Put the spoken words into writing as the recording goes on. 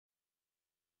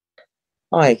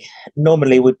Hi,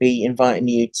 normally would be inviting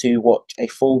you to watch a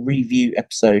full review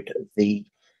episode of the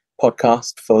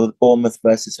podcast for the Bournemouth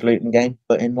versus Luton game,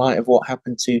 but in light of what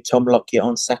happened to Tom Lockyer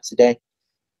on Saturday,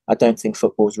 I don't think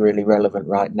football's really relevant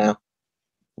right now.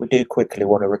 We do quickly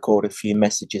want to record a few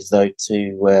messages though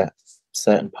to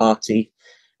certain party,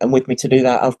 and with me to do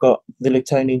that, I've got the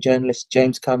Lutonian journalist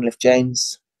James Cunliffe.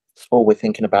 James, all we're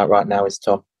thinking about right now is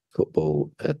Tom.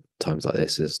 Football at times like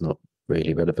this is not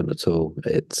really relevant at all.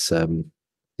 It's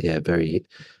very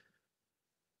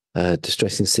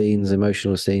distressing scenes,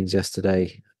 emotional scenes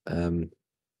yesterday, and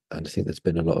I think there's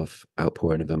been a lot of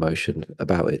outpouring of emotion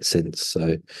about it since.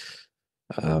 So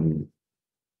um,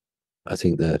 I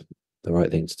think the right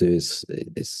thing to do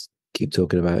is keep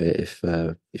talking about it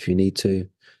if you need to,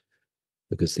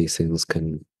 because these things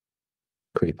can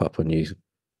creep up on you.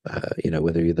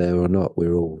 Whether you're there or not,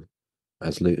 we're all,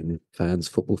 as Luton fans,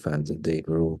 football fans indeed,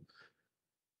 we're all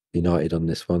united on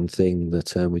this one thing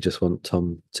that we just want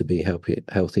Tom to be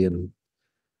healthy and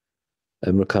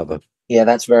recover. Yeah,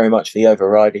 that's very much the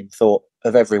overriding thought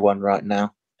of everyone right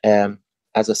now. Um,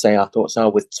 as I say, our thoughts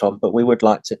are with Tom, but we would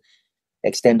like to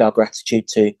extend our gratitude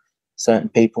to certain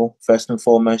people. First and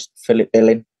foremost, Philip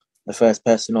Billing, the first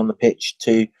person on the pitch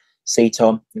to see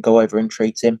Tom and go over and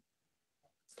treat him.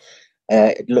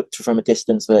 It looked from a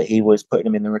distance that he was putting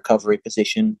him in the recovery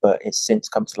position, but it's since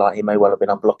come to light he may well have been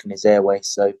unblocking his airway.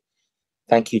 So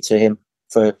thank you to him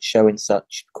for showing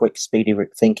such quick, speedy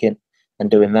thinking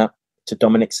and doing that. To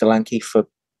Dominic Solanke for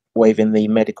waving the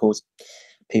medicals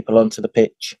people onto the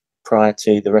pitch prior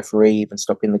to the referee even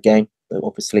stopping the game. But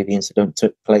obviously, the incident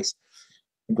took place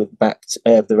with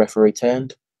the referee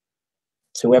turned.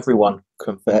 To everyone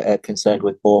concerned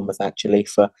with Bournemouth, actually,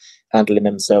 for handling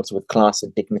themselves with class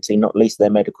and dignity, not least their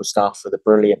medical staff for the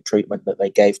brilliant treatment that they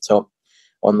gave Tom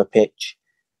on the pitch.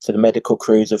 To the medical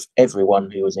crews of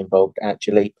everyone who was involved,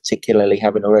 actually, particularly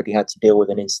having already had to deal with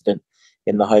an incident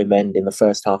in the home end in the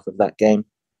first half of that game.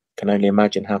 Can only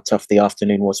imagine how tough the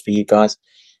afternoon was for you guys,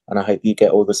 and I hope you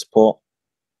get all the support.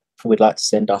 We'd like to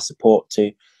send our support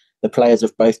to the players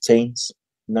of both teams.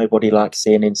 Nobody likes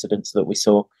seeing incidents that we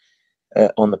saw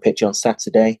on the pitch on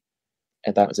Saturday.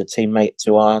 And that was a teammate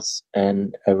to ours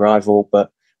and a rival,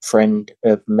 but friend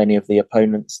of many of the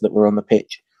opponents that were on the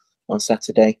pitch on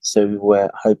Saturday. So we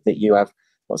hope that you have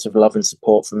lots of love and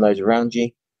support from those around you.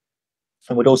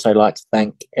 And we'd also like to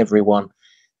thank everyone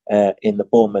in the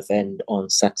Bournemouth end on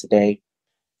Saturday.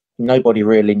 Nobody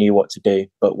really knew what to do,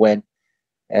 but when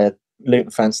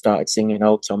Luton fans started singing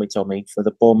 "Old Tommy Tommy," for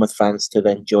the Bournemouth fans to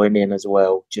then join in as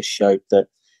well, just showed that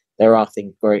there are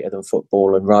things greater than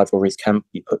football and rivalries can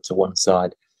be put to one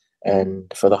side.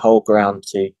 And for the whole ground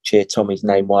to cheer Tommy's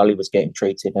name while he was getting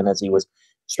treated and as he was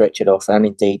stretchered off, and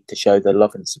indeed to show the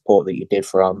love and support that you did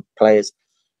for our players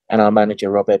and our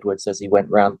manager, Rob Edwards, as he went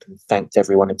round and thanked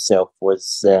everyone himself,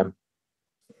 was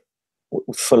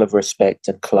full of respect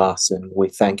and class. And we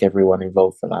thank everyone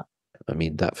involved for that. I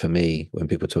mean, that for me, when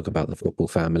people talk about the football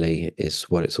family, is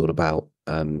what it's all about.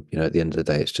 At the end of the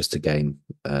day, it's just a game,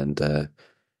 and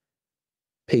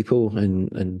people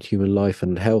and human life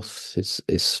and health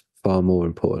is far more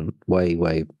important,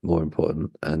 way more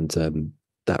important. And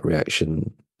that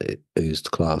reaction, it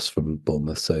oozed class from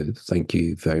Bournemouth. So thank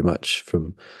you very much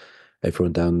from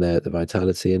everyone down there at the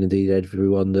Vitality, and indeed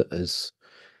everyone that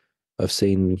I've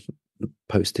seen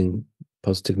posting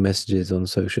positive messages on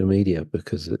social media,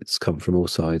 because it's come from all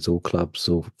sides, all clubs,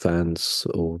 all fans,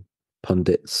 all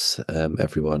pundits,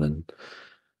 everyone. And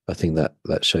I think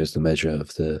that shows the measure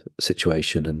of the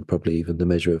situation, and probably even the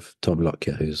measure of Tom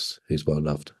Lockyer, who's well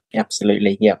loved.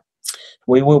 Absolutely, yeah.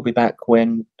 We will be back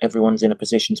when everyone's in a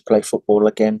position to play football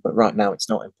again, but right now it's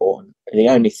not important. The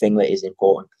only thing that is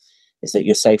important is that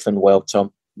you're safe and well,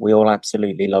 Tom. We all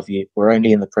absolutely love you. We're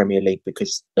only in the Premier League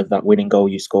because of that winning goal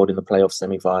you scored in the playoff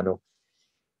semi-final.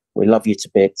 We love you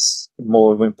to bits.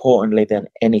 More importantly than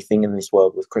anything in this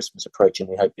world, with Christmas approaching,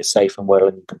 we hope you're safe and well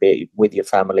and you can be with your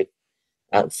family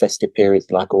at festive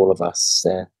periods like all of us.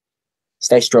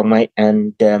 Stay strong, mate,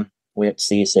 and we hope to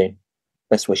see you soon.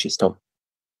 Best wishes, Tom.